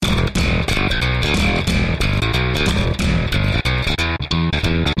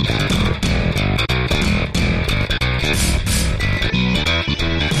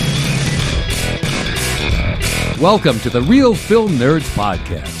Welcome to the Real Film Nerds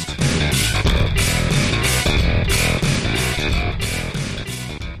Podcast.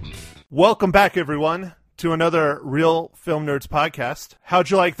 Welcome back, everyone, to another Real Film Nerds Podcast. How'd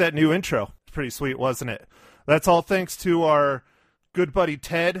you like that new intro? Pretty sweet, wasn't it? That's all thanks to our good buddy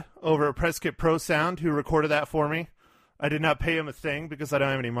Ted over at Presskit Pro Sound, who recorded that for me. I did not pay him a thing because I don't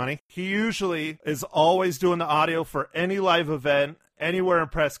have any money. He usually is always doing the audio for any live event anywhere in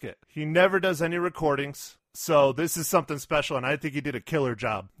Prescott. He never does any recordings, so this is something special, and I think he did a killer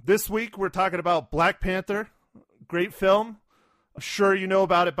job. This week, we're talking about Black Panther. Great film. I'm sure you know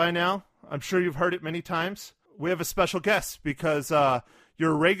about it by now. I'm sure you've heard it many times. We have a special guest because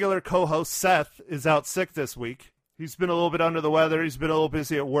your regular co-host, Seth, is out sick this week. He's been a little bit under the weather. He's been a little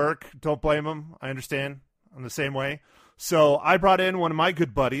busy at work. Don't blame him. I understand. I'm the same way. So I brought in one of my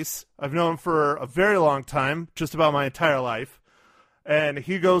good buddies. I've known him for a very long time, just about my entire life. And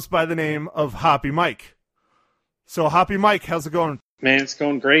he goes by the name of Hoppy Mike. So Hoppy Mike, how's it going? Man, it's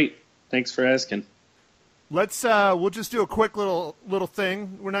going great. Thanks for asking. Let's we'll just do a quick little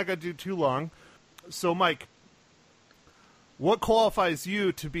thing. We're not going to do too long. So Mike, what qualifies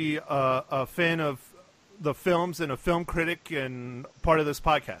you to be a fan of the films and a film critic and part of this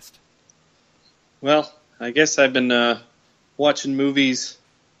podcast? Well, I guess I've been watching movies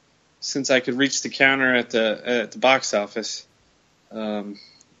since I could reach the counter at the box office.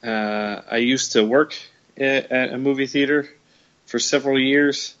 I used to work at a movie theater for several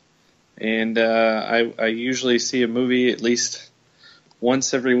years, and I usually see a movie at least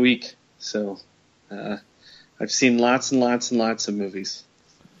once every week. So I've seen lots and lots and lots of movies.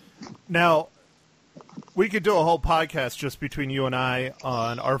 Now, we could do a whole podcast just between you and I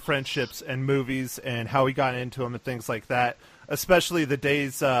on our friendships and movies and how we got into them and things like that, especially the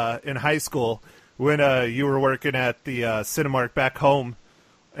days in high school when you were working at the Cinemark back home,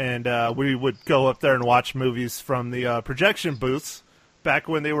 and we would go up there and watch movies from the projection booths back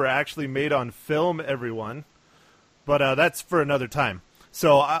when they were actually made on film, everyone. But that's for another time.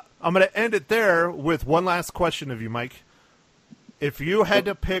 So I'm going to end it there with one last question of you, Mike. If you had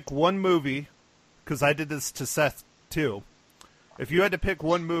to pick one movie, because I did this to Seth too, if you had to pick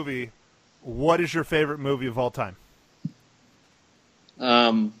one movie, what is your favorite movie of all time?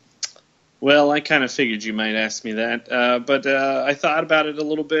 Well, I kind of figured you might ask me that, but I thought about it a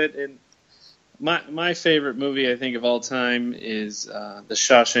little bit, and my favorite movie, I think, of all time is The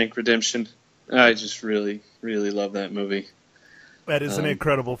Shawshank Redemption. I just really, really love that movie. That is an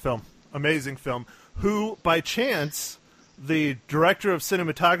incredible film. Amazing film. Who, by chance, the director of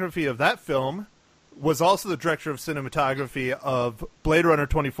cinematography of that film was also the director of cinematography of Blade Runner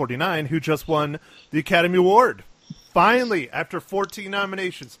 2049, who just won the Academy Award. Finally, after 14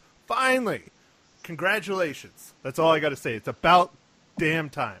 nominations. Finally. Congratulations. That's all I got to say. It's about damn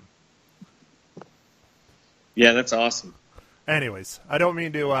time. Yeah, that's awesome. Anyways, I don't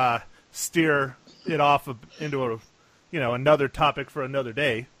mean to steer it off into another topic for another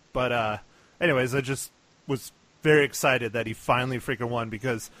day. But anyways, I just was very excited that he finally freaking won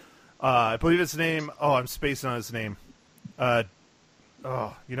because I believe his name. Oh, I'm spacing on his name. You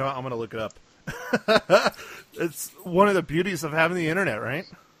know what? I'm going to look it up. It's one of the beauties of having the internet, right?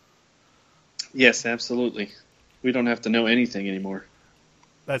 Yes, absolutely. We don't have to know anything anymore.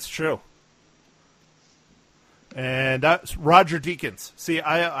 That's true. And that's Roger Deakins. See,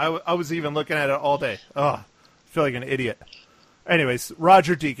 I was even looking at it all day. Oh, I feel like an idiot. Anyways,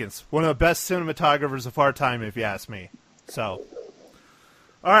 Roger Deakins, one of the best cinematographers of our time, if you ask me. So,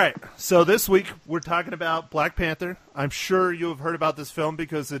 all right. So this week we're talking about Black Panther. I'm sure you have heard about this film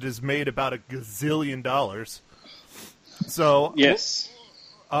because it has made about $1 gazillion. So yes,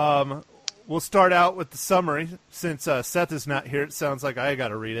 we'll start out with the summary since Seth is not here. It sounds like I got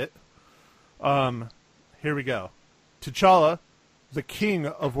to read it. Here we go. T'Challa, the king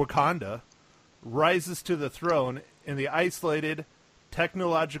of Wakanda, rises to the throne in the isolated,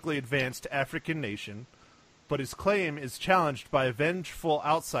 technologically advanced African nation, but his claim is challenged by a vengeful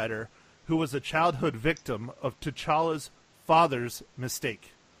outsider who was a childhood victim of T'Challa's father's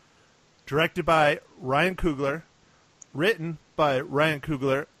mistake. Directed by Ryan Coogler, written by Ryan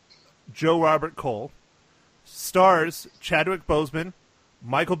Coogler, Joe Robert Cole, stars Chadwick Boseman,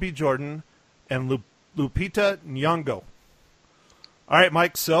 Michael B. Jordan, and Lupita Nyong'o. All right,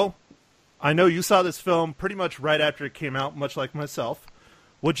 Mike, so I know you saw this film pretty much right after it came out, much like myself.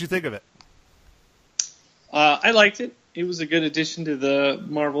 What'd you think of it? I liked it. It was a good addition to the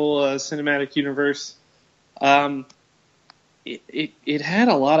Marvel Cinematic Universe. It had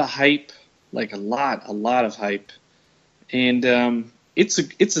a lot of hype, like a lot of hype, and it's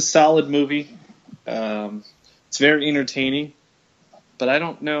a solid movie. It's very entertaining, but I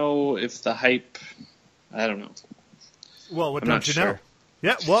don't know if the hype I don't know. Well, what I'm don't not you sure. know?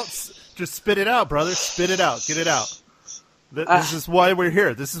 Yeah, well, just spit it out, brother. Spit it out. Get it out. This is why we're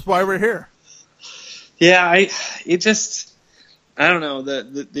here. This is why we're here. Yeah, I don't know.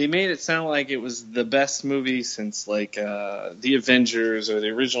 They made it sound like it was the best movie since like the Avengers or the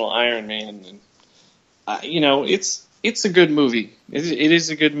original Iron Man, and it's a good movie. It is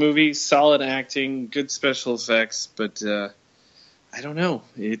a good movie, solid acting, good special effects, but I don't know.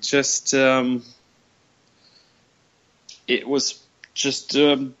 It just it was just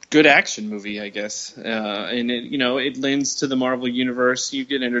a good action movie, I guess. And it lends to the Marvel Universe. You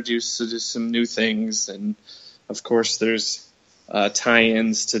get introduced to just some new things, and of course there's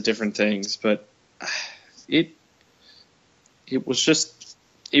tie-ins to different things. But it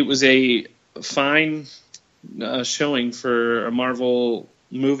was a fine showing for a Marvel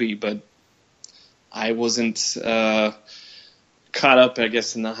movie, but I wasn't caught up, I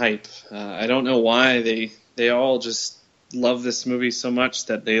guess, in the hype. I don't know why they all just love this movie so much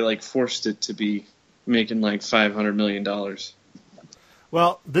that they like forced it to be making like $500 million.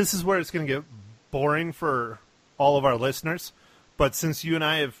 Well, this is where it's going to get boring for all of our listeners. But since you and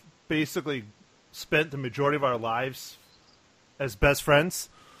I have basically spent the majority of our lives as best friends,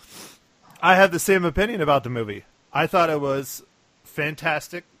 I have the same opinion about the movie. I thought it was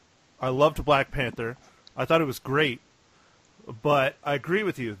fantastic. I loved Black Panther. I thought it was great. But I agree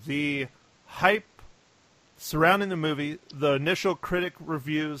with you. The hype surrounding the movie, the initial critic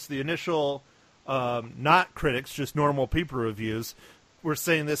reviews, the initial not critics, just normal people reviews, were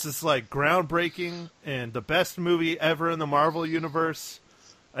saying this is like groundbreaking and the best movie ever in the Marvel Universe,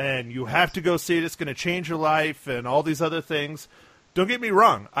 and you have to go see it, it's going to change your life, and all these other things. Don't get me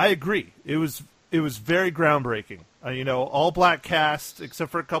wrong, I agree. It was very groundbreaking. All black cast,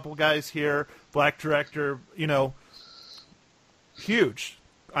 except for a couple guys here, black director, huge.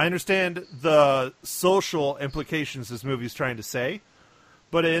 I understand the social implications this movie's trying to say,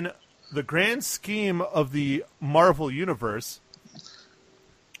 but in the grand scheme of the Marvel Universe,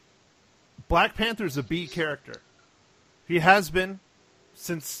 Black Panther's a B character. He has been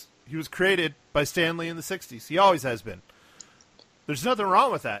since he was created by Stan Lee in the 60s. He always has been. There's nothing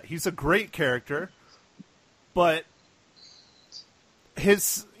wrong with that. He's a great character, but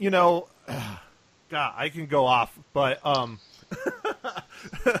his, God, I can go off, but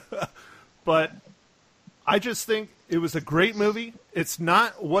but I just think it was a great movie. It's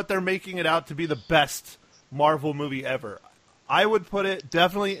not what they're making it out to be, the best Marvel movie ever. I would put it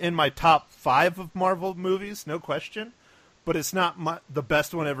definitely in my top 5 of Marvel movies, no question, but it's not the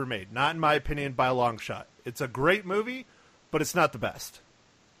best one ever made. Not in my opinion by a long shot. It's a great movie, but it's not the best.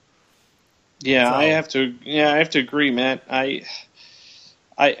 Yeah, So, I have to agree, Matt. I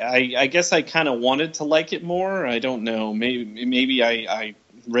guess I kind of wanted to like it more. I don't know. Maybe I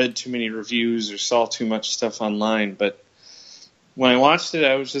read too many reviews or saw too much stuff online. But when I watched it,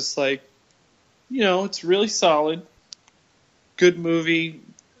 I was just like, it's really solid. Good movie.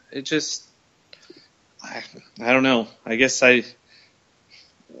 It just, I don't know. I guess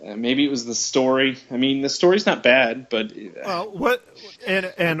maybe it was the story. I mean, the story's not bad, but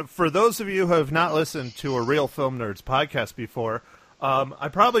and for those of you who have not listened to a Real Film Nerds podcast before, I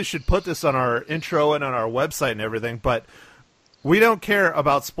probably should put this on our intro and on our website and everything, but we don't care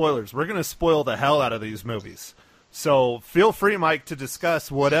about spoilers. We're going to spoil the hell out of these movies. So feel free, Mike, to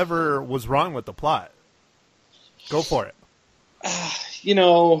discuss whatever was wrong with the plot. Go for it.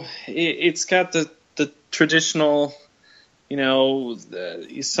 It's got the traditional,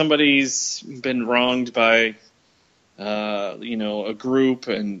 somebody's been wronged by, a group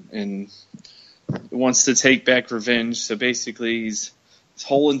and wants to take back revenge. So basically, his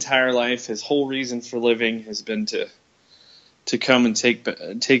whole entire life, his whole reason for living has been to come and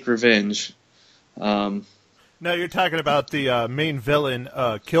take revenge. Now you're talking about the main villain,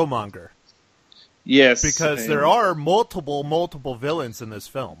 Killmonger. Yes, because there are multiple villains in this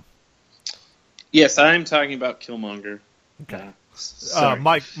film. Yes, I'm talking about Killmonger. Okay. Sorry.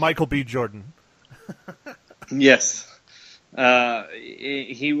 Michael B. Jordan. Yes.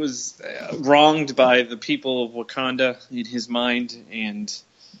 He was wronged by the people of Wakanda in his mind, and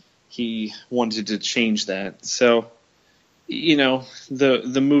he wanted to change that. So,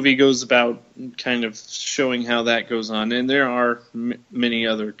 the movie goes about kind of showing how that goes on, and there are many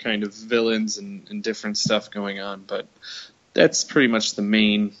other kind of villains and different stuff going on, but that's pretty much the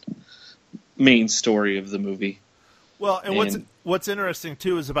main story of the movie. Well, and what's interesting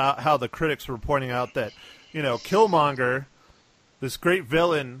too is about how the critics were pointing out that, Killmonger, this great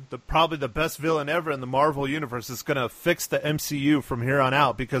villain, probably the best villain ever in the Marvel Universe, is going to fix the MCU from here on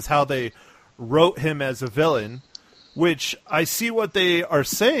out because how they wrote him as a villain, which I see what they are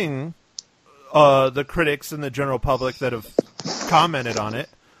saying the critics and the general public that have commented on it.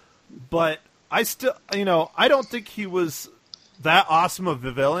 But I still, I don't think he was that awesome of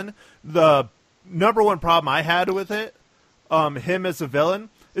a villain. The number one problem I had with it, him as a villain,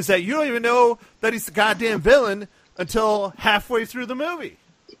 is that you don't even know that he's the goddamn villain until halfway through the movie.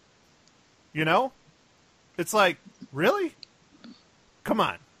 It's like, really? Come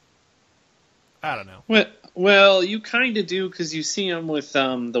on. I don't know. Well, you kind of do because you see him with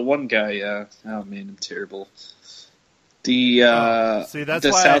the one guy. Oh man, I'm terrible. The see, that's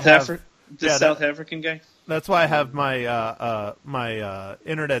the why South African guy. That's why I have my my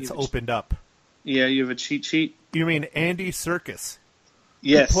internet's opened up. Yeah, you have a cheat sheet. You mean Andy Serkis?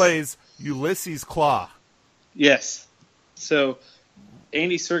 Yes. Who plays Ulysses Claw. Yes. So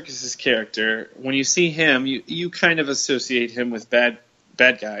Andy Serkis's character, when you see him, you kind of associate him with bad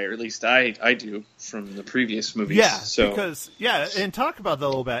guy, or at least I do from the previous movies. Yeah, and talk about that a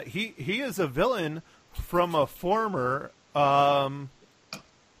little bit. He is a villain from a former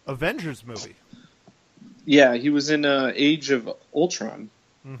Avengers movie. Yeah, he was in Age of Ultron,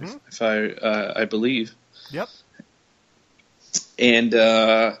 if I believe. Yep.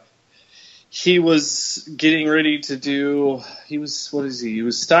 And he was getting ready to do. He was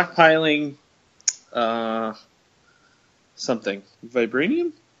stockpiling something.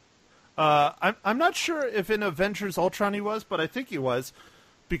 Vibranium? I'm not sure if in Avengers Ultron he was, but I think he was,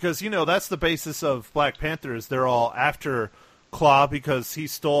 because that's the basis of Black Panther. Is they're all after Claw because he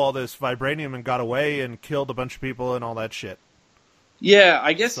stole all this vibranium and got away and killed a bunch of people and all that shit. Yeah,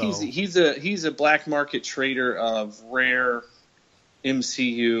 I guess he's a black market trader of rare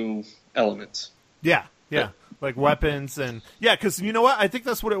MCU elements. Yeah. Like weapons and because you know what? I think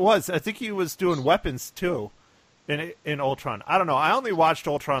that's what it was. I think he was doing weapons too in Ultron. I don't know. I only watched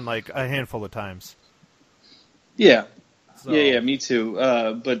Ultron like a handful of times. Yeah. So. Yeah, me too.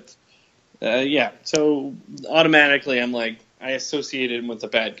 So automatically I'm like, I associated him with the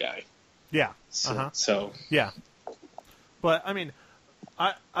bad guy. Yeah. So. Yeah. But, I mean,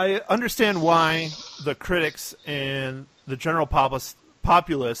 I understand why the critics and the general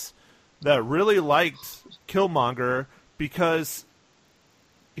populace that really liked Killmonger, because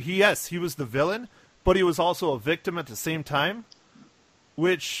he was the villain, but he was also a victim at the same time,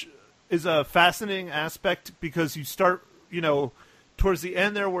 which is a fascinating aspect because you start, towards the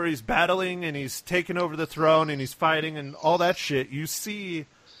end there where he's battling and he's taking over the throne and he's fighting and all that shit, you see,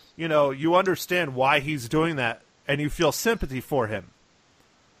 you understand why he's doing that and you feel sympathy for him.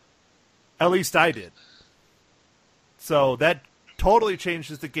 At least I did. So that totally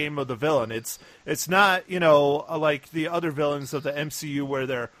changes the game of the villain. It's not, like the other villains of the MCU where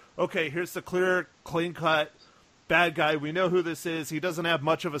they're, okay, here's the clear, clean-cut bad guy. We know who this is. He doesn't have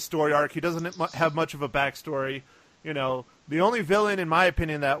much of a story arc. He doesn't have much of a backstory. The only villain, in my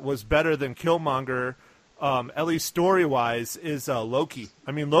opinion, that was better than Killmonger, at least story-wise, is Loki.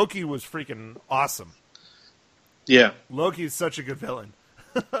 I mean, Loki was freaking awesome. Yeah. Loki is such a good villain.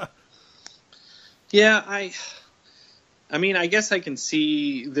 Yeah, I mean, I guess I can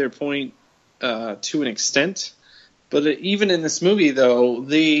see their point to an extent, but even in this movie, though,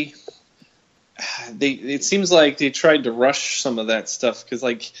 it seems like they tried to rush some of that stuff because,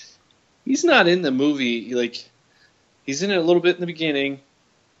 like, he's not in the movie. Like, he's in it a little bit in the beginning,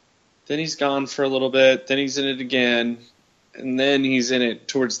 then he's gone for a little bit, then he's in it again, and then he's in it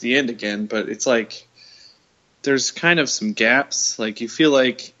towards the end again. But it's like there's kind of some gaps. Like, you feel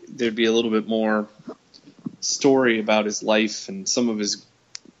like there'd be a little bit more story about his life and some of his,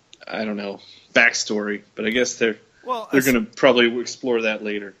 I don't know, backstory. But I guess they're going to probably explore that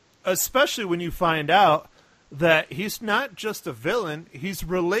later. Especially when you find out that he's not just a villain, he's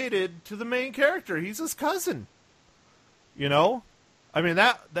related to the main character. He's his cousin. I mean,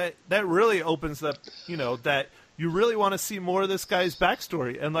 that really opens up, that you really want to see more of this guy's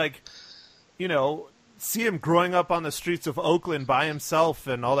backstory. And, like, see him growing up on the streets of Oakland by himself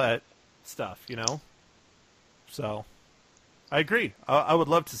and all that stuff, So, I agree. I would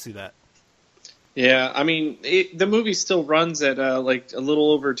love to see that. Yeah, I mean, the movie still runs at like a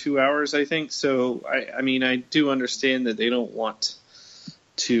little over 2 hours, I think. So, I mean, I do understand that they don't want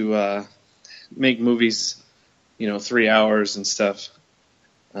to make movies, 3 hours and stuff.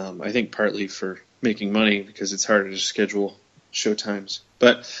 I think partly for making money because it's harder to schedule show times.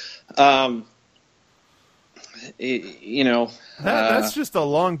 But, that's just a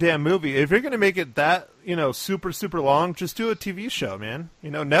long damn movie. If you're going to make it that, super, super long, just do a TV show, man.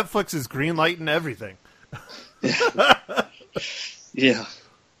 Netflix is greenlighting everything. Yeah.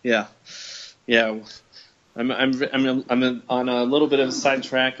 I'm on a little bit of a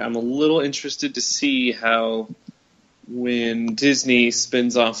sidetrack. I'm a little interested to see how when Disney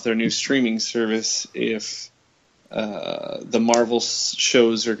spins off their new streaming service, if the Marvel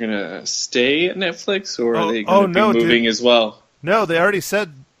shows are going to stay at Netflix, or are they going to be moving as well? No, they already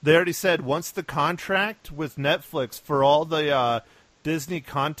said once the contract with Netflix for all the Disney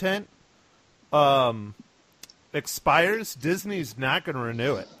content expires, Disney's not going to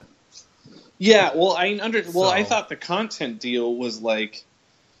renew it. Yeah, well, I thought the content deal was like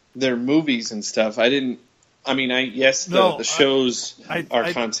their movies and stuff. The shows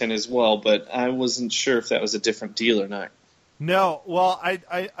are content as well, but I wasn't sure if that was a different deal or not. No, well,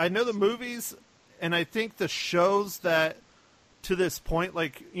 I know the movies, and I think the shows that, to this point,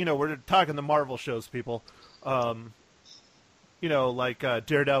 like, we're talking the Marvel shows, people, like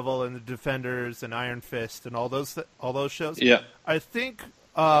Daredevil and the Defenders and Iron Fist and all those shows. Yeah. I think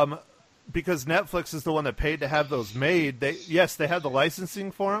because Netflix is the one that paid to have those made, they had the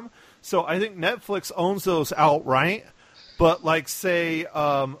licensing for them. So I think Netflix owns those outright. But, like, say,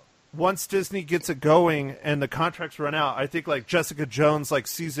 once Disney gets it going and the contracts run out, I think, like, Jessica Jones, like,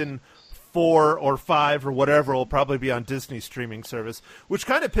 season 4 or 5 or whatever will probably be on Disney's streaming service, which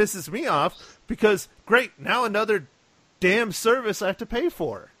kind of pisses me off because, great, now another damn service I have to pay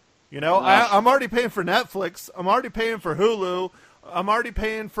for. I'm already paying for Netflix. I'm already paying for Hulu. I'm already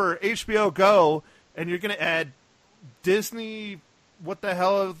paying for HBO Go, and you're going to add Disney, what the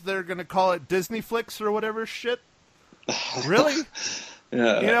hell they're going to call it, Disney Flix or whatever shit? Really?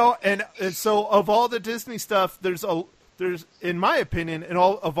 Yeah. And so of all the Disney stuff, there's, in my opinion,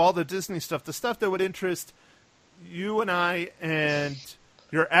 of all the Disney stuff, the stuff that would interest you and I and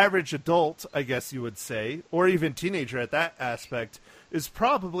your average adult, I guess you would say, or even teenager at that aspect, is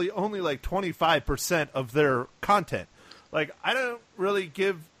probably only like 25% of their content. Like, I don't really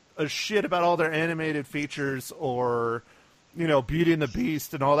give a shit about all their animated features or, Beauty and the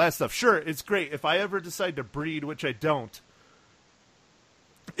Beast and all that stuff. Sure, it's great. If I ever decide to breed, which I don't,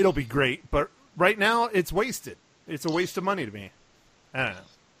 it'll be great. But right now, it's wasted. It's a waste of money to me. I don't know.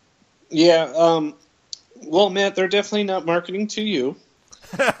 Yeah, well, Matt, they're definitely not marketing to you.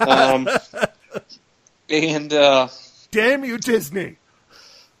 And damn you, Disney!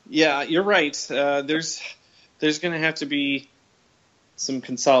 Yeah, you're right. There's going to have to be some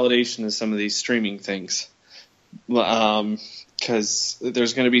consolidation of some of these streaming things, because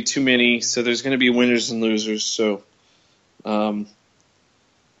there's going to be too many. So there's going to be winners and losers. So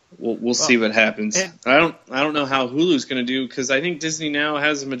we'll see what happens. I don't know how Hulu's going to do, because I think Disney now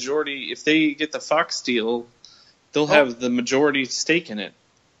has a majority. If they get the Fox deal, they'll have the majority stake in it.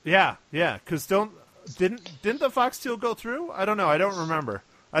 Yeah, because didn't the Fox deal go through? I don't know. I don't remember.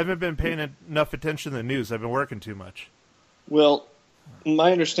 I haven't been paying enough attention to the news. I've been working too much. Well,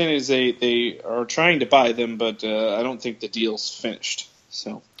 my understanding is they are trying to buy them, but I don't think the deal's finished.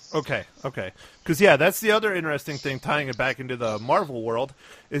 So Okay. Because, that's the other interesting thing, tying it back into the Marvel world,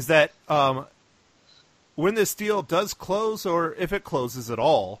 is that when this deal does close, or if it closes at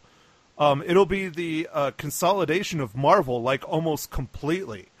all, it'll be the consolidation of Marvel, like, almost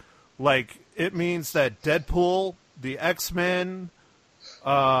completely. Like, it means that Deadpool, the X-Men,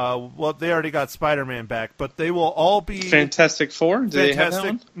 well, they already got Spider-Man back, but they will all be... Fantastic Four? Do they have that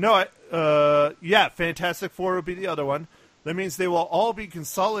one? No, Fantastic Four would be the other one. That means they will all be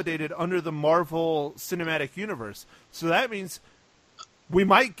consolidated under the Marvel Cinematic Universe. So that means we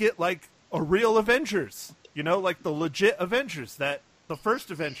might get, like, a real Avengers, like the legit Avengers, the first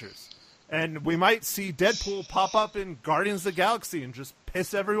Avengers. And we might see Deadpool pop up in Guardians of the Galaxy and just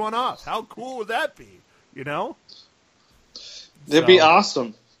piss everyone off. How cool would that be, That'd be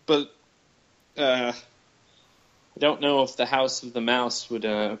awesome, but I don't know if the House of the Mouse would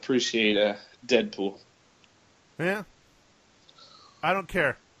appreciate Deadpool. Yeah. I don't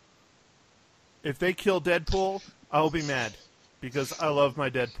care. If they kill Deadpool, I'll be mad, because I love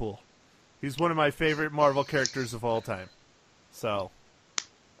my Deadpool. He's one of my favorite Marvel characters of all time. So,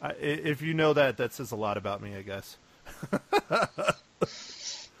 if you know that says a lot about me, I guess.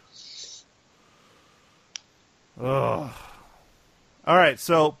 Ugh. All right,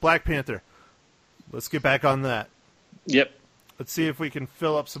 so Black Panther. Let's get back on that. Yep. Let's see if we can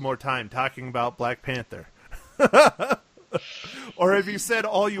fill up some more time talking about Black Panther. Or have you said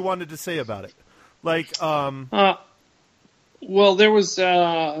all you wanted to say about it? Like, well, there was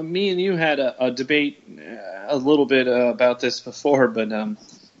me and you had a debate a little bit about this before, but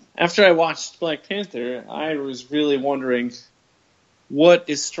after I watched Black Panther, I was really wondering, what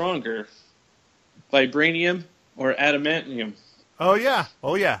is stronger, vibranium or adamantium? Oh, yeah.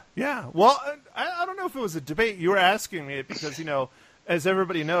 Well, I don't know if it was a debate. You were asking me it because, as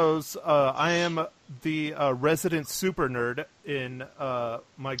everybody knows, I am the resident super nerd in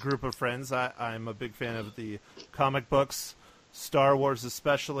my group of friends. I'm a big fan of the comic books, Star Wars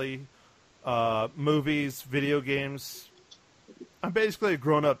especially, movies, video games. I'm basically a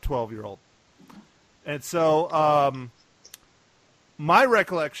grown-up 12-year-old. And so my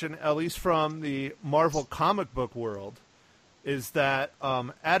recollection, at least from the Marvel comic book world, is that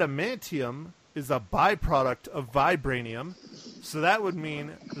adamantium is a byproduct of vibranium. So that would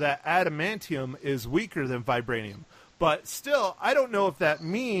mean that adamantium is weaker than vibranium. But still, I don't know if that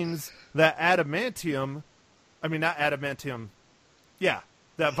means that that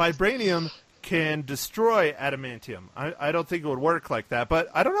vibranium can destroy adamantium. I don't think it would work like that, but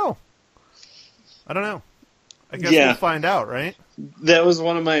I don't know. I guess we'll find out, right? That was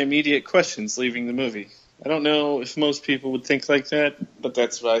one of my immediate questions leaving the movie. I don't know if most people would think like that, but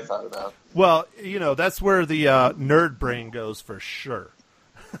that's what I thought about. Well, that's where the nerd brain goes for sure.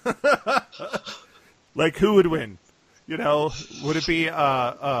 Like, who would win? Would it be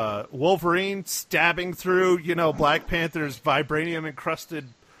Wolverine stabbing through, Black Panther's vibranium-encrusted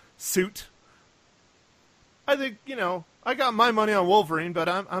suit? I think, I got my money on Wolverine, but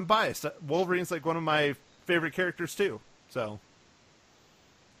I'm biased. Wolverine's like one of my favorite characters too. So,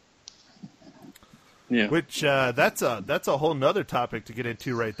 yeah. Which that's a whole nother topic to get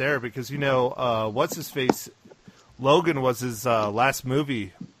into right there, because what's his face, Logan was his last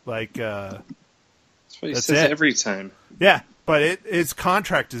movie. Like that's what he says every time. Yeah, but his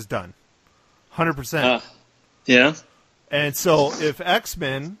contract is done, 100%. Yeah. And so if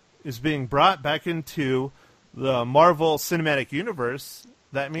X-Men is being brought back into the Marvel Cinematic Universe,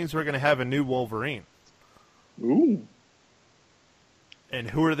 that means we're going to have a new Wolverine. Ooh. And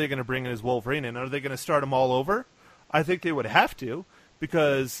who are they going to bring in as Wolverine? And are they going to start them all over? I think they would have to,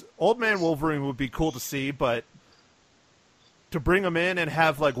 because Old Man Wolverine would be cool to see, but to bring him in and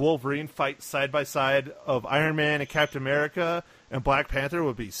have like Wolverine fight side by side of Iron Man and Captain America and Black Panther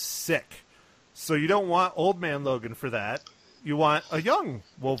would be sick. So you don't want Old Man Logan for that. You want a young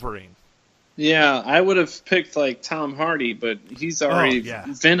Wolverine. Yeah, I would have picked like Tom Hardy, but he's already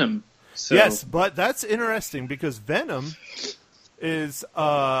Venom. So. Yes, but that's interesting because Venom is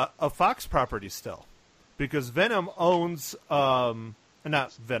a Fox property still. Because Venom owns,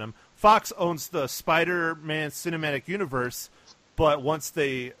 not Venom, Fox owns the Spider-Man cinematic universe, but once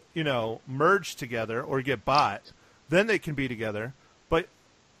they, merge together or get bought, then they can be together. But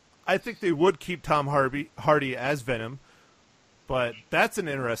I think they would keep Tom Hardy as Venom. But that's an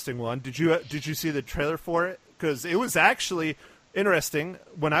interesting one. Did you see the trailer for it? Because it was actually interesting.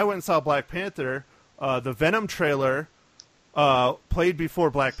 When I went and saw Black Panther, the Venom trailer played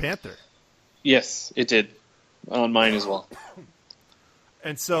before Black Panther. Yes, it did. On mine as well.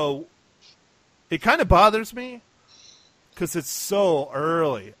 And so it kind of bothers me because it's so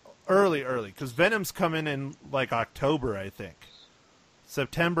early. Because Venom's coming in like October, I think.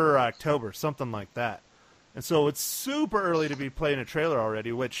 September or October, something like that. And so it's super early to be playing a trailer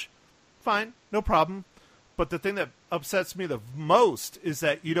already, which, fine, no problem. But the thing that upsets me the most is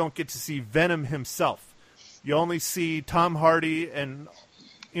that you don't get to see Venom himself. You only see Tom Hardy and,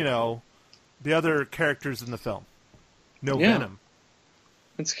 the other characters in the film. No Venom.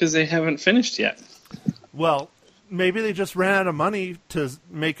 It's because they haven't finished yet. Well, maybe they just ran out of money to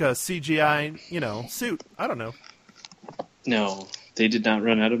make a CGI, suit. I don't know. No, they did not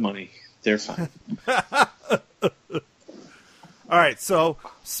run out of money. They're fine. All right, so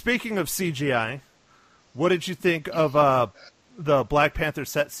speaking of CGI, what did you think of the Black Panther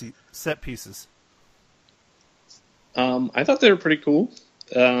set pieces? I thought they were pretty cool.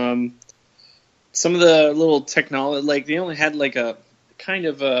 Some of the little technology, like they only had like a kind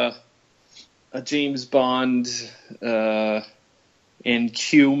of a James Bond and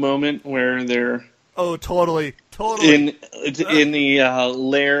Q moment where they're totally in the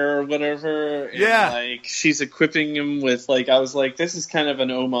lair or whatever. And, like she's equipping him with like I was like this is kind of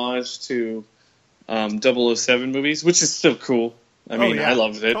an homage to 007 movies, which is still cool. I mean, I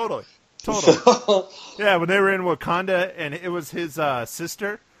loved it. Totally. Yeah, when they were in Wakanda and it was his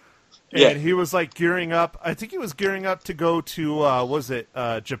sister. And he was like gearing up. I think he was gearing up to go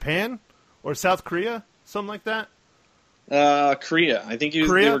to Japan or South Korea, something like that. Korea. I think they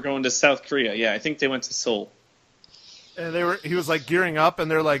were going to South Korea. Yeah, I think they went to Seoul. And he was like gearing up, and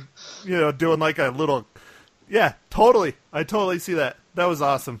they're like, doing like a little. Yeah, totally. I totally see that. That was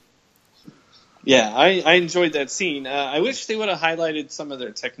awesome. Yeah, I enjoyed that scene. I wish they would have highlighted some of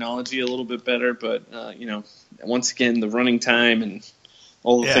their technology a little bit better, but once again, the running time and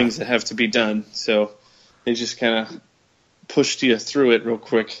all the things that have to be done. So they just kind of pushed you through it real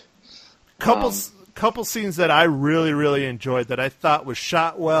quick. Couple couple scenes that I really, really enjoyed that I thought was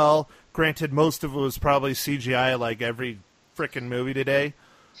shot well. Granted, most of it was probably CGI like every frickin' movie today.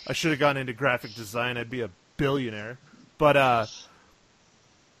 I should have gone into graphic design. I'd be a billionaire. But I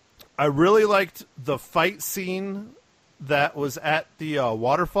really liked the fight scene that was at the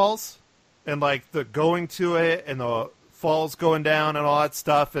waterfalls. And, like, the going to it and the falls going down and all that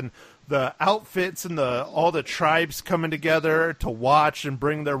stuff. And the outfits and all the tribes coming together to watch and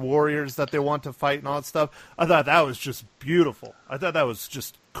bring their warriors that they want to fight and all that stuff. I thought that was just beautiful. I thought that was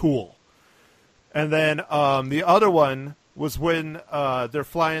just cool. And then the other one was when they're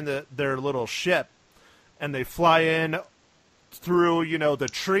flying their little ship. And they fly in through, the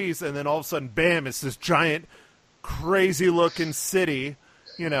trees. And then all of a sudden, bam, it's this giant, crazy-looking city,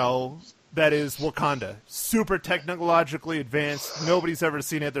 that is Wakanda. Super technologically advanced. Nobody's ever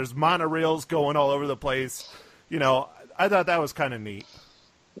seen it. There's monorails going all over the place. I thought that was kind of neat.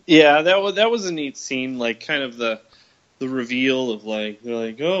 Yeah, that was a neat scene. Like, kind of the reveal of, like, they're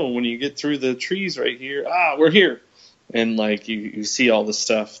like, oh, when you get through the trees right here, we're here. And, like, you see all the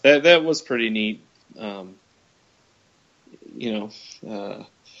stuff. That was pretty neat.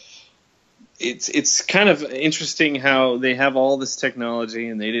 It's kind of interesting how they have all this technology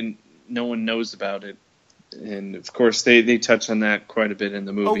and no one knows about it. And of course they touch on that quite a bit in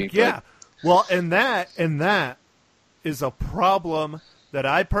the movie. Oh, yeah. Well, and that is a problem that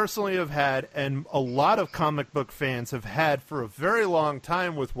I personally have had and a lot of comic book fans have had for a very long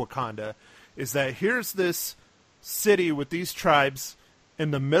time with Wakanda, is that here's this city with these tribes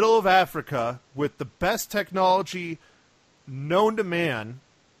in the middle of Africa with the best technology known to man,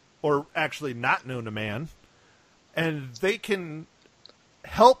 or actually not known to man, and they can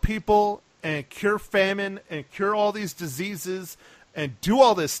help people and cure famine and cure all these diseases and do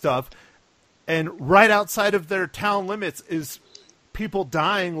all this stuff. And right outside of their town limits is people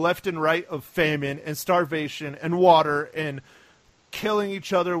dying left and right of famine and starvation and water and killing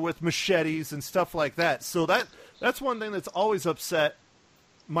each other with machetes and stuff like that. So that's one thing that's always upset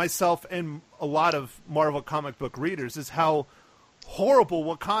myself and a lot of Marvel comic book readers, is how horrible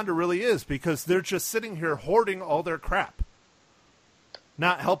Wakanda really is, because they're just sitting here hoarding all their crap,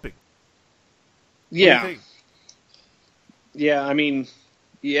 not helping. Yeah. When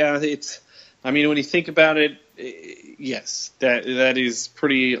you think about it, yes, that is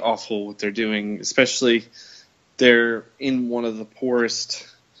pretty awful what they're doing, especially they're in one of the poorest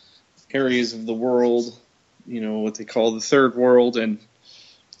areas of the world, what they call the third world, and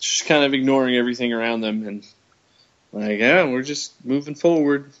just kind of ignoring everything around them and like, we're just moving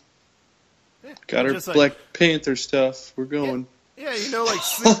forward. Yeah, got our Black Panther stuff. We're going. Yeah,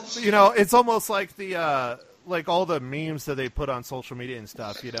 it's almost like the like all the memes that they put on social media and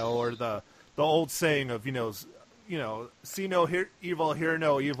stuff, or the old saying of see no evil, hear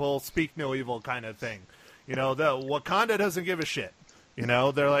no evil, speak no evil kind of thing. The Wakanda doesn't give a shit.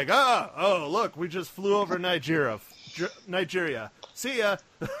 They're like, oh, look, we just flew over Nigeria. See ya.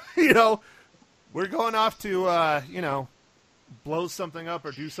 We're going off to blow something up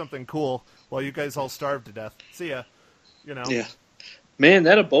or do something cool while you guys all starve to death. See ya. Yeah. Man,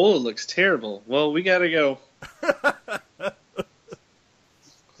 that Ebola looks terrible. Well, we gotta go.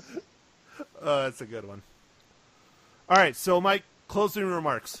 That's a good one. All right, so Mike, closing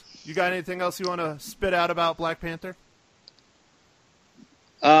remarks. You got anything else you want to spit out about Black Panther?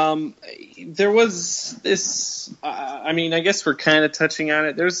 There was this, I guess we're kind of touching on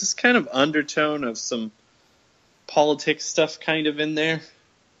it. There's this kind of undertone of some politics stuff kind of in there.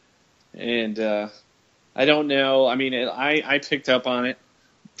 And, I don't know. I picked up on it.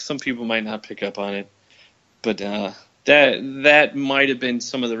 Some people might not pick up on it, but, that might have been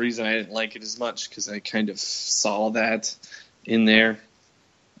some of the reason I didn't like it as much, because I kind of saw that in there.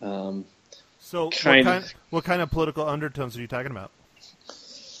 So what kind of political undertones are you talking about?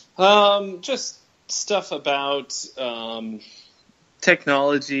 Just stuff about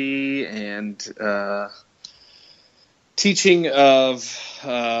technology and teaching of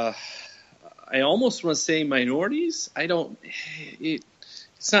I almost want to say minorities.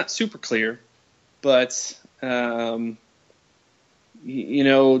 It's not super clear, but like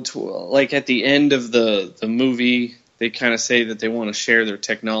at the end of the movie, they kind of say that they want to share their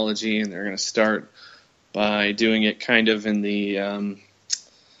technology, and they're going to start by doing it kind of in the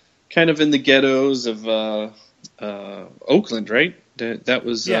ghettos of Oakland, right? That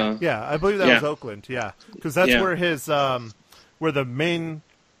was I believe that was Oakland, because that's where his where the main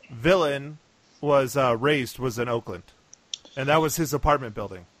villain was raised, was in Oakland, and that was his apartment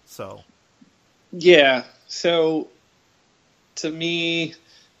building. So to me,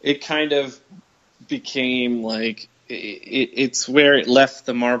 it kind of became like it's where it left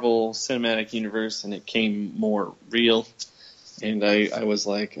the Marvel Cinematic Universe and it came more real. And I was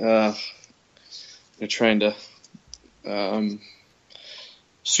like, they're trying to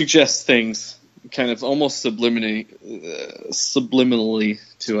suggest things kind of almost subliminally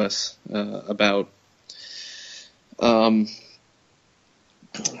to us about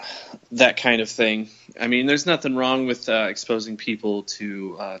that kind of thing. I mean, there's nothing wrong with exposing people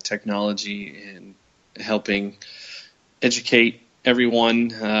to technology and helping educate everyone,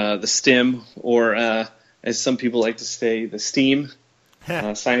 the STEM, or as some people like to say, the STEAM,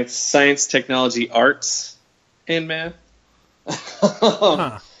 science, technology, arts, and math.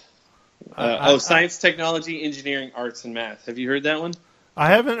 Science, technology, engineering, arts, and math. Have you heard that one? I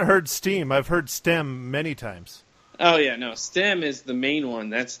haven't heard STEAM. I've heard STEM many times. Oh, yeah, no. STEM is the main one.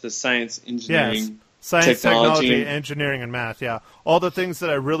 That's the science, engineering, yes. Science, technology, engineering, and math, yeah. All the things that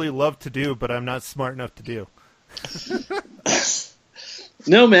I really love to do, but I'm not smart enough to do.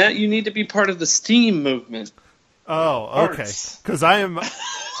 No, Matt, you need to be part of the STEAM movement. Oh, okay. Because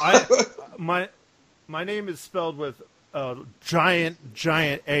my name is spelled with giant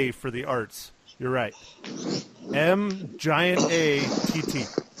A for the arts. You're right. M giant A T T.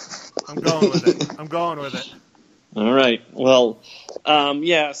 I'm going with it. All right. Well,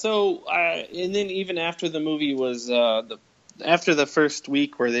 yeah. So, and then even after the movie was after the first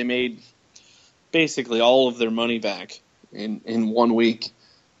week where they made basically all of their money back in 1 week,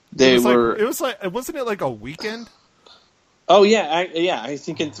 wasn't it like a weekend? Oh yeah, I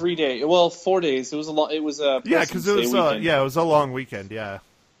think in 3 days. Well, 4 days. It was a long. It was a because it was it was a long weekend. Yeah.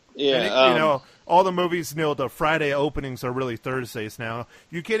 Yeah. And all the movies, the Friday openings are really Thursdays now.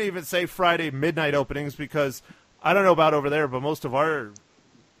 You can't even say Friday midnight openings because I don't know about over there, but most of our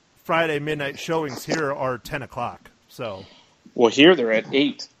Friday midnight showings here are 10 o'clock. So. Well, here they're at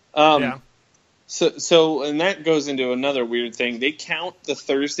 8. Yeah. So, and that goes into another weird thing. They count the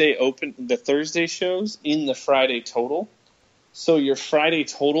Thursday shows in the Friday total. So your Friday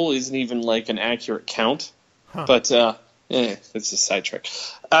total isn't even like an accurate count. Huh. But, that's a sidetrack.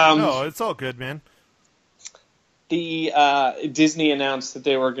 No, it's all good, man. The Disney announced that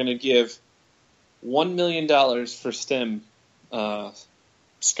they were going to give $1 million for STEM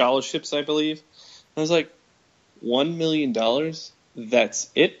scholarships, I believe. I was like, $1 million? That's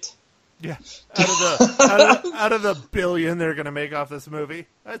it? Yeah, out of the billion they're going to make off this movie.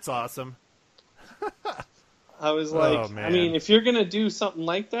 That's awesome. I was like, oh, man. I mean, if you're going to do something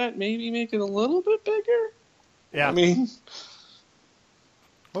like that, maybe make it a little bit bigger. Yeah. I mean.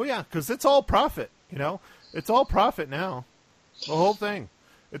 Oh, yeah, because it's all profit, It's all profit now. The whole thing.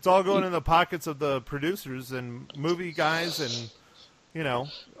 It's all going in the pockets of the producers and movie guys and,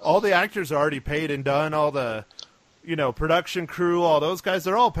 all the actors are already paid and done. All the, production crew, all those guys,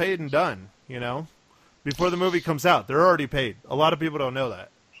 they're all paid and done, Before the movie comes out, they're already paid. A lot of people don't know that,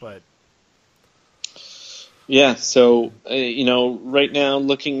 but. Yeah, so, right now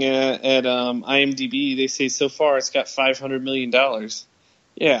looking at IMDb, they say so far it's got $500 million.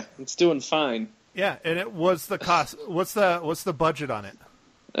 Yeah, it's doing fine. Yeah, and it was the cost. What's the budget on it?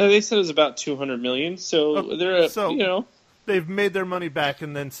 They said it was about $200 million, so they're at, they've made their money back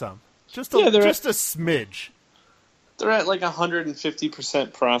and then some. Just a smidge. They're at like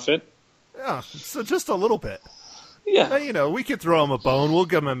 150% profit. Yeah, so just a little bit. Yeah. We could throw them a bone. We'll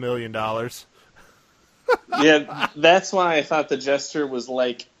give them $1 million. Yeah, that's why I thought the gesture was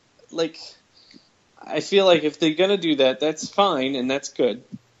like, I feel like if they're going to do that, that's fine and that's good.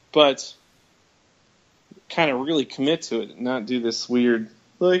 But kind of really commit to it and not do this weird,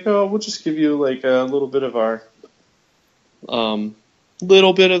 we'll just give you like a little bit of our,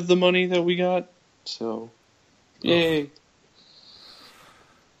 little bit of the money that we got. So, yay.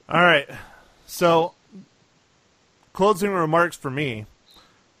 All right. So, closing remarks for me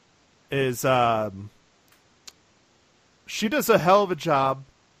is she does a hell of a job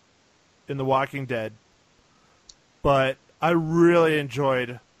in The Walking Dead, but I really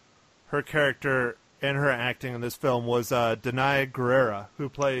enjoyed her character and her acting in this film was Danai Gurira, who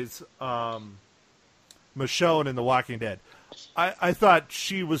plays Michonne in The Walking Dead. I thought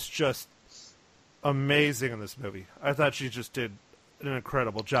she was just amazing in this movie. I thought she just did an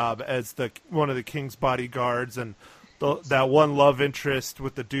incredible job as one of the King's bodyguards and that one love interest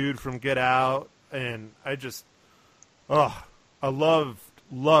with the dude from Get Out, and I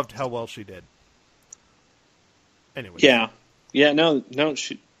loved how well she did. Anyway. Yeah, no,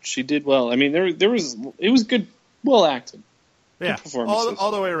 she did well. I mean, it was good, well acted. Yeah, good performances.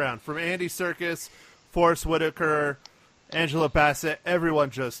 all the way around, from Andy Serkis, Forrest Whitaker, Angela Bassett, everyone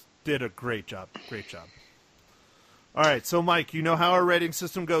just did a great job. Great job. All right, so Mike, you know how our rating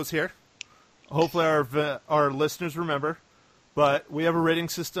system goes here? hopefully our listeners remember, but we have a rating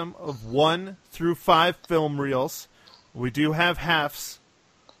system of 1 through 5 film reels. We do have halves.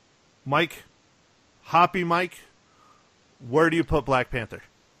 Mike, Hoppy Mike, where do you put Black Panther?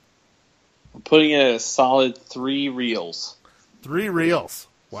 I'm putting it at a solid 3 reels. 3 reels.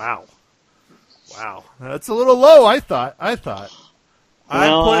 Wow. That's a little low. I thought. Well,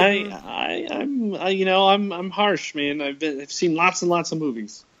 I'm harsh, man. I've seen lots and lots of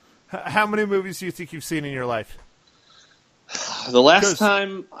movies. How many movies do you think you've seen in your life? The last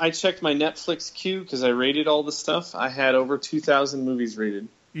time I checked my Netflix queue, because I rated all the stuff, I had over 2,000 movies rated.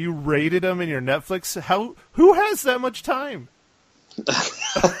 You rated them in your Netflix? Who has that much time?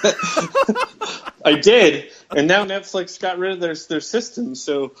 I did, and now Netflix got rid of their system,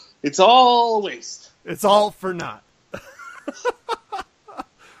 so it's all a waste. It's all for naught.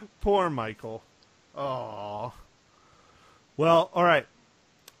 Poor Michael. Oh. Well, all right.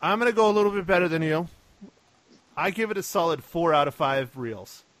 I'm going to go a little bit better than you. I give it a solid 4 out of 5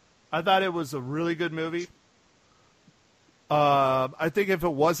 reels. I thought it was a really good movie. I think if it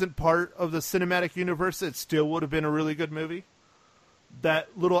wasn't part of the cinematic universe, it still would have been a really good movie. That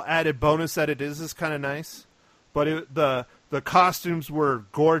little added bonus that it is kind of nice. But the costumes were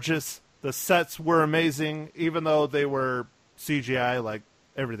gorgeous. The sets were amazing, even though they were CGI like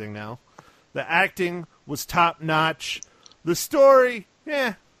everything now. The acting was top-notch. The story,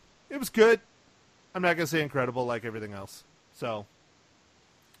 it was good. I'm not going to say incredible like everything else. So,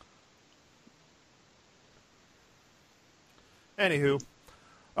 anywho.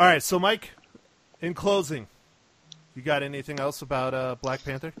 All right, so Mike, in closing, you got anything else about Black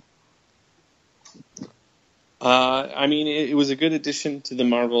Panther? I mean, it was a good addition to the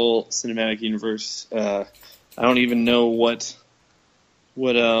Marvel Cinematic Universe. I don't even know what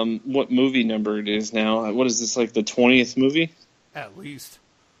movie number it is now. What is this, like the 20th movie? At least.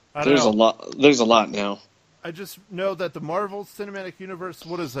 There's a lot now. I just know that the Marvel Cinematic Universe,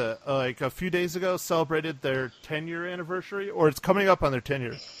 what is it, like a few days ago, celebrated their 10-year anniversary? Or it's coming up on their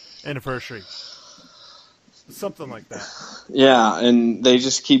 10-year anniversary. Something like that. Yeah, and they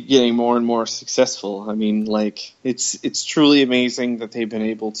just keep getting more and more successful. I mean, like, it's truly amazing that they've been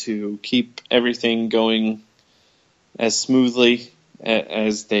able to keep everything going as smoothly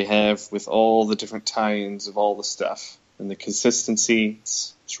as they have with all the different tie-ins of all the stuff. And the consistency,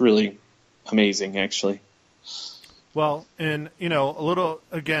 it's really amazing, actually. Well, and, a little,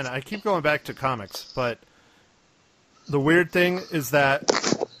 again, I keep going back to comics, but the weird thing is that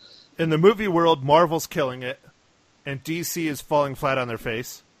in the movie world, Marvel's killing it, and DC is falling flat on their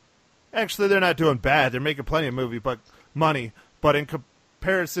face. Actually, they're not doing bad. They're making plenty of money, but in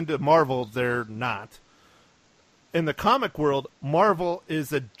comparison to Marvel, they're not. In the comic world, Marvel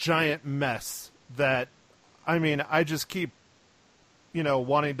is a giant mess that, I just keep,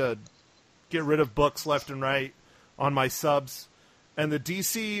 wanting to get rid of books left and right on my subs. And the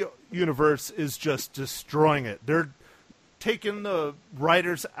DC universe is just destroying it. They're taking the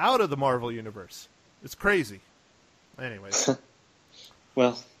writers out of the Marvel universe. It's crazy. Anyways.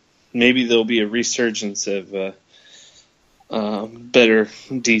 Well, maybe there'll be a resurgence of better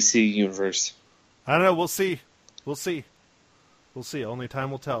DC universe. I don't know. We'll see. Only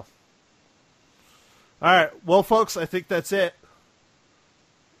time will tell. All right. Well, folks, I think that's it.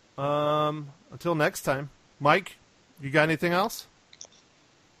 Until next time. Mike, you got anything else?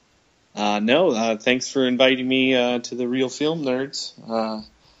 No. Thanks for inviting me to the Real Film Nerds.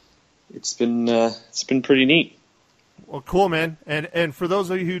 It's been pretty neat. Well, cool, man. And for those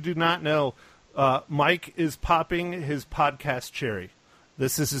of you who do not know, Mike is popping his podcast cherry.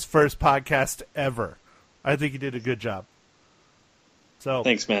 This is his first podcast ever. I think he did a good job. So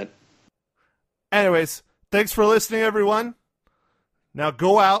thanks, Matt. Anyways, thanks for listening, everyone. Now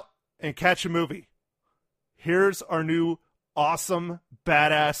go out and catch a movie. Here's our new awesome,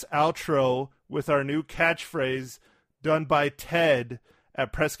 badass outro with our new catchphrase done by Ted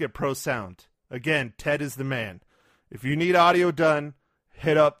at Prescott Pro Sound. Again, Ted is the man. If you need audio done,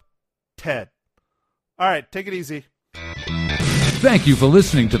 hit up Ted. All right, take it easy. Thank you for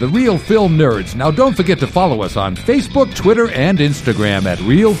listening to The Real Film Nerds. Now don't forget to follow us on Facebook, Twitter, and Instagram at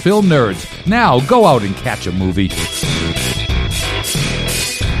Real Film Nerds. Now go out and catch a movie.